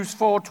Hebrews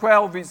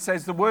 4:12 it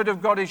says, the word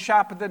of God is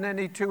sharper than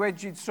any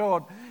two-edged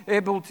sword,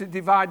 able to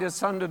divide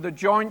asunder the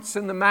joints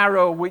and the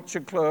marrow which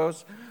are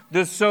close,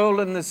 the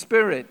soul and the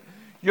spirit.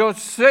 Your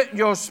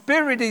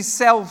spirit is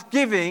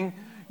self-giving,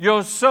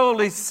 your soul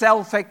is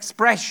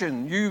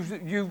self-expression.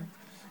 You've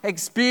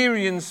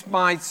experienced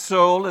my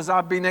soul as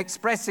I've been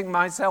expressing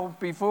myself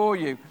before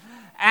you.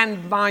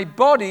 And my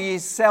body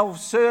is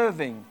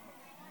self-serving.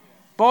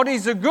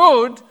 Bodies are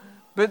good,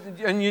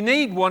 and you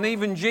need one.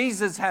 Even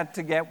Jesus had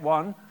to get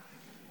one.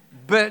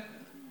 But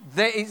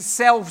it's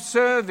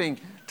self-serving.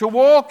 To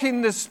walk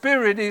in the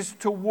Spirit is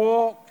to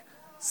walk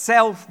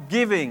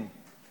self-giving.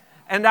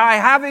 And I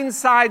have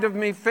inside of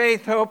me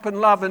faith, hope,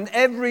 and love. And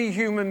every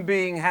human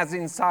being has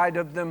inside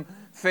of them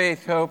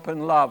faith, hope,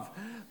 and love.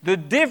 The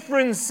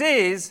difference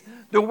is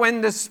that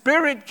when the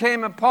Spirit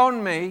came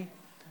upon me,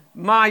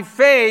 my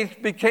faith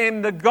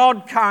became the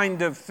God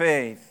kind of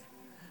faith.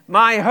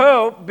 My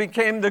hope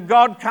became the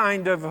God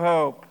kind of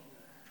hope.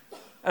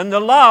 And the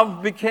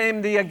love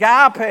became the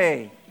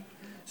agape.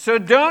 So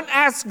don't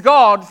ask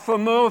God for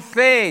more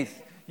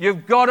faith.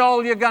 You've got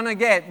all you're going to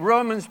get.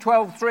 Romans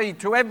 12:3,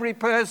 to every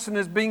person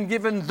has been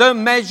given the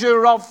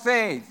measure of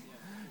faith.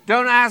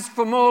 Don't ask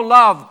for more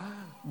love.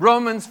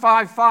 Romans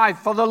 5:5,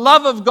 for the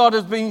love of God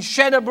has been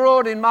shed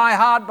abroad in my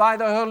heart by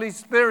the Holy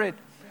Spirit.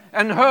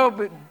 And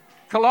hope,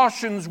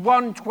 Colossians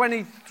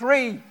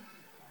 1:23,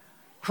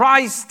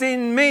 Christ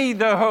in me,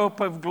 the hope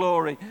of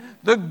glory.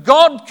 The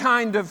God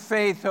kind of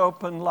faith,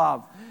 hope, and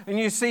love. And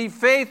you see,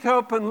 faith,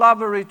 hope, and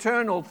love are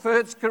eternal.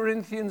 1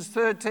 Corinthians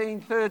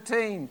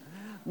 13:13.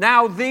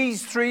 Now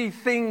these three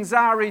things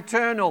are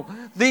eternal.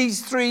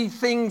 These three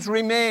things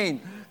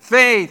remain.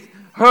 Faith,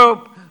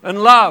 hope,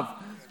 and love.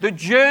 The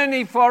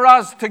journey for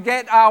us to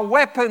get our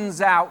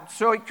weapons out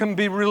so it can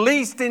be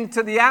released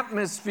into the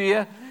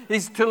atmosphere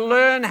is to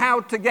learn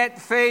how to get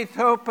faith,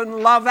 hope, and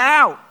love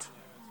out.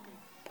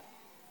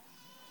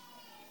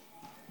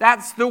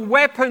 That's the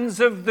weapons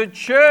of the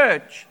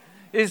church,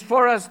 is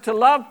for us to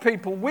love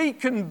people. We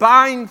can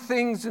bind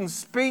things and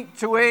speak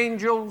to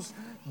angels,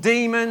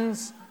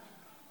 demons.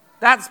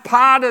 That's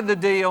part of the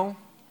deal.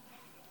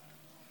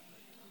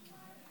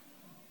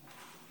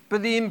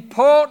 But the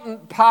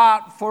important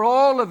part for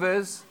all of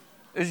us,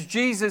 as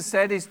Jesus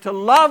said, is to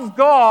love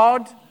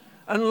God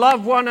and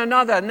love one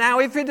another. Now,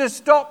 if it had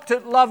stopped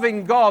at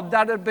loving God,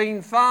 that would have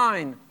been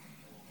fine.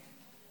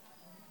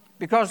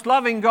 Because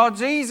loving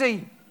God's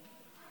easy.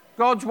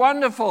 God's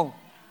wonderful.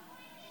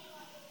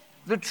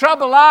 The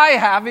trouble I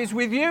have is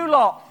with you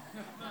lot.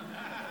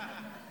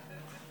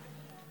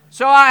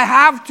 So I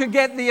have to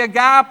get the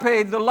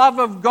agape, the love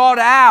of God,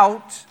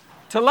 out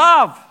to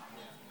love.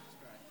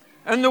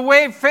 And the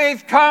way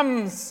faith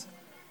comes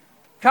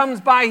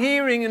by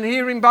hearing, and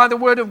hearing by the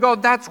word of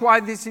God. That's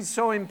why this is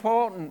so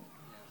important.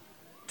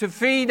 To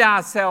feed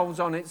ourselves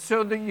on it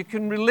so that you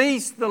can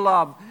release the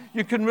love.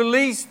 You can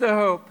release the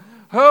hope.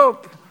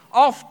 Hope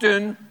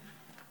often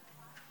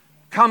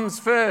comes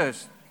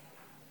first.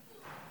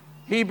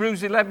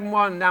 Hebrews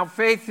 11:1. Now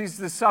faith is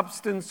the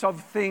substance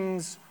of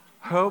things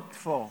hoped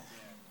for.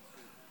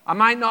 I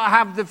might not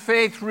have the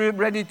faith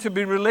ready to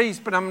be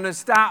released, but I'm going to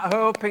start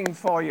hoping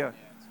for you.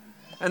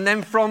 And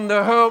then from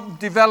the hope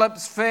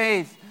develops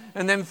faith,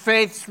 and then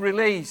faith's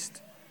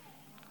released.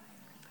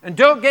 And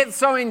don't get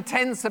so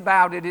intense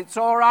about it. It's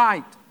all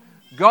right.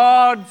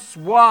 God's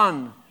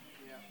won.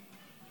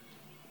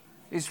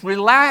 It's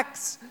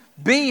relax,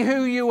 be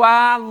who you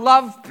are,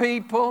 love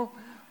people,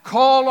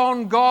 call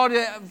on God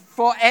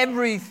for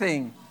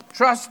everything.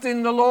 Trust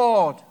in the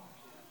Lord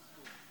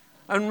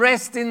and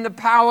rest in the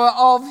power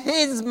of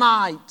His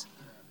might.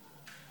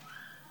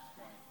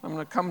 I'm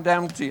going to come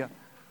down to you.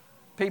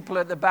 People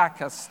at the back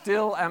are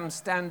still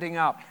standing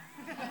up.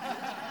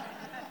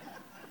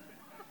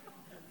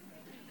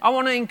 I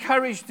want to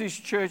encourage this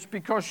church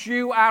because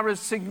you are a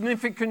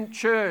significant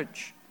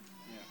church.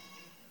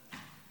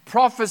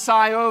 Prophesy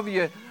over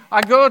you.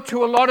 I go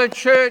to a lot of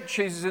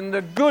churches and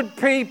they're good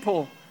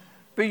people,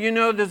 but you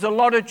know there's a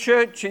lot of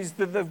churches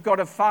that they've got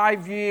a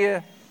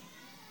 5-year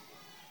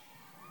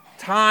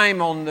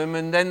time on them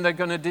and then they're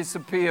going to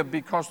disappear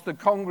because the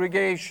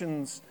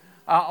congregations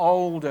are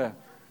older.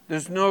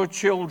 There's no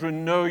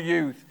children, no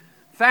youth.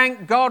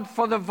 Thank God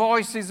for the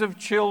voices of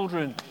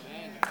children.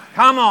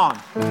 Come on.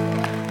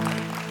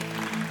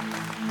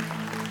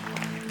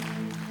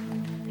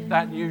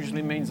 That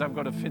usually means I've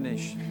got to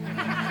finish.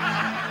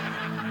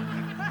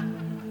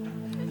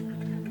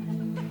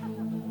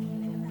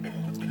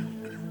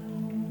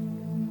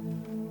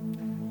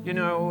 You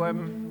know,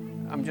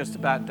 I'm just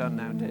about done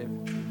now, Dave.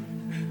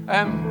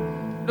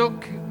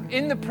 Look,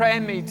 in the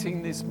prayer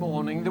meeting this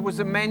morning, there was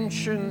a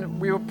mention,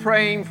 we were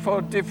praying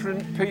for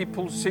different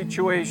people's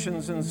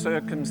situations and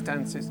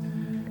circumstances.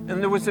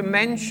 And there was a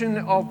mention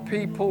of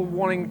people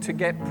wanting to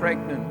get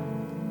pregnant.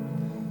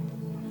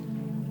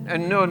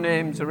 And no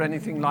names or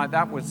anything like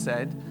that was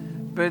said.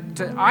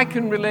 But I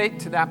can relate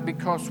to that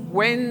because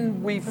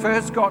when we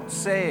first got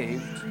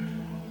saved,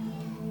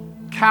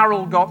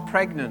 Carol got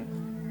pregnant.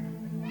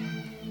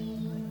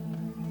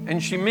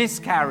 And she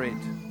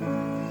miscarried.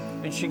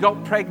 And she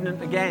got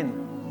pregnant again.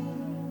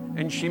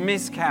 And she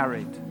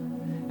miscarried.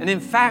 And in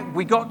fact,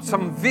 we got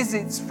some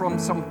visits from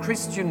some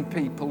Christian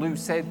people who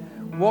said,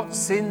 "What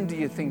sin do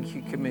you think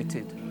you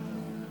committed?"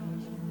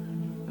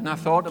 And I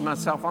thought to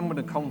myself, I'm going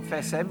to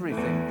confess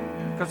everything.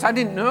 Because I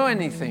didn't know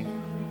anything.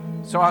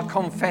 So I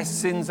confessed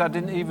sins I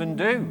didn't even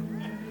do.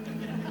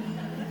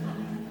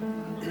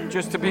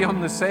 Just to be on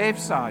the safe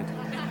side.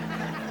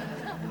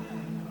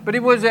 But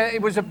it was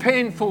a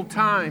painful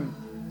time.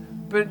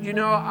 But you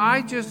know,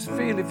 I just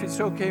feel, if it's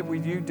okay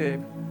with you,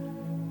 Dave,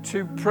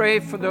 to pray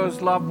for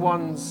those loved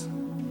ones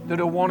that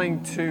are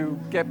wanting to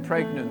get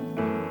pregnant.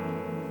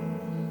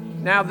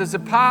 Now, there's a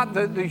part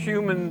that the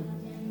human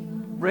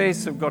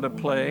race have got to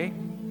play.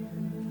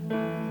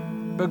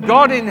 But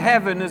God in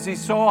heaven, as He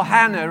saw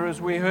Hannah,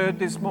 as we heard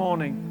this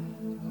morning,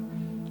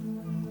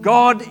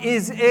 God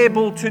is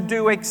able to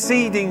do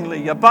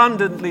exceedingly,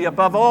 abundantly,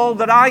 above all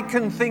that I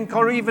can think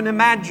or even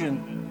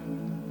imagine.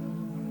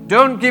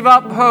 Don't give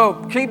up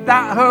hope. Keep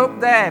that hope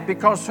there,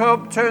 because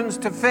hope turns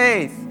to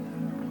faith.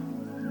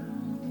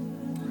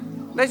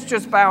 Let's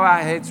just bow our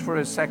heads for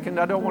a second.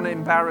 I don't want to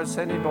embarrass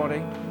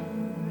anybody.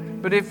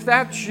 But if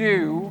that's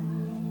you,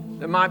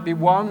 there might be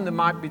 1, there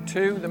might be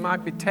 2, there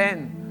might be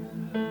 10.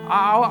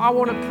 I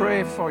want to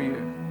pray for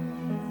you.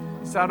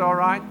 Is that all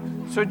right?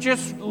 So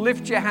just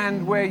lift your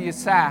hand where you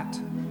sat,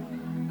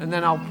 and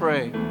then I'll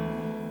pray.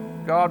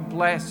 God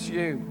bless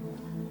you.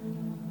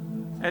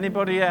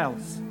 Anybody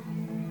else?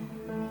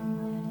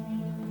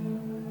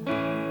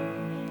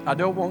 I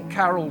don't want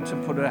Carol to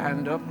put her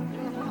hand up.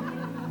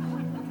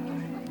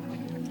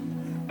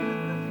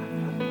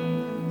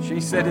 She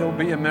said it'll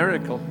be a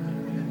miracle.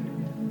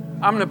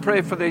 I'm going to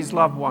pray for these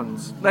loved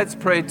ones. Let's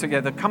pray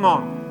together. Come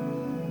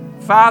on.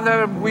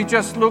 Father, we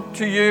just look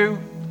to you.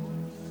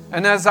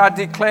 And as I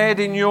declared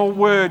in your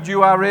word,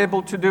 you are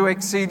able to do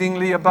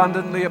exceedingly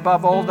abundantly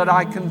above all that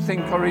I can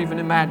think or even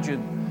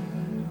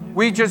imagine.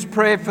 We just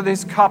pray for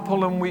this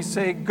couple and we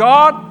say,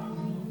 God,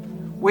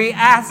 we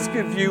ask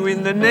of you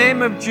in the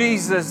name of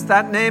Jesus,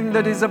 that name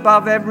that is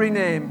above every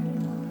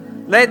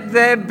name, let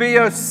there be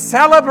a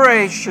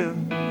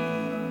celebration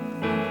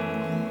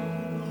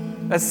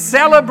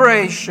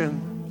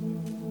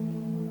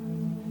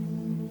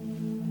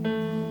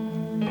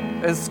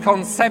as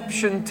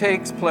conception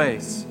takes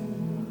place.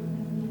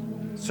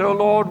 So,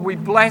 Lord, we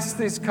bless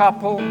this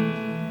couple.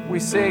 We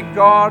say,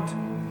 God,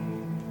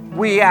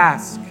 we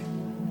ask,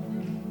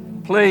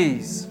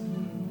 please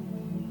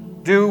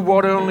do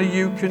what only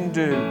you can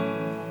do.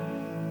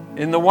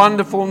 In the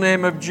wonderful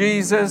name of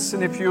Jesus,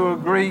 and if you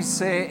agree,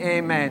 say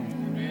amen.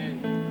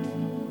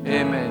 Amen.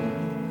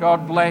 Amen.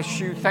 God bless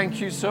you. Thank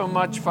you so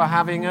much for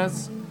having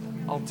us.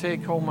 I'll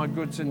take all my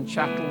goods and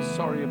chattels.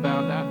 Sorry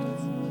about that.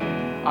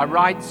 I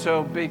write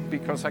so big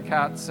because I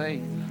can't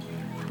see.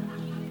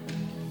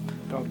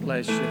 God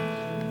bless you.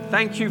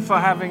 Thank you for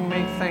having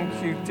me.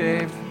 Thank you,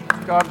 Dave.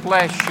 God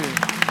bless you.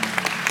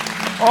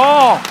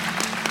 Oh,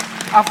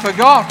 I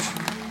forgot.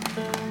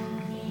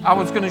 I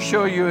was going to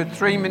show you a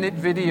 3-minute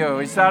video.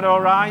 Is that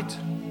all right?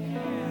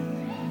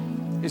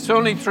 It's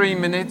only 3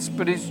 minutes,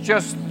 but it's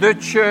just the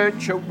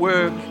church at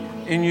work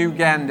in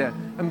Uganda.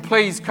 And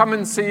please come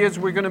and see us.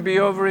 We're going to be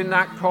over in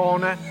that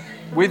corner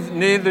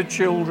near the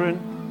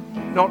children.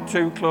 Not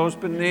too close,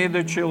 but near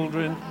the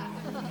children.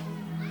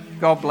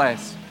 God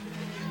bless.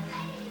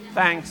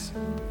 Thanks.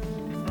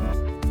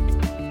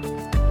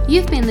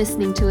 You've been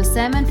listening to a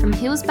sermon from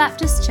Hills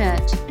Baptist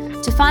Church.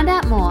 To find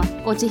out more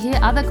or to hear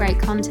other great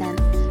content,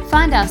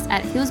 find us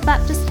at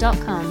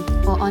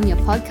hillsbaptist.com or on your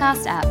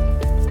podcast app.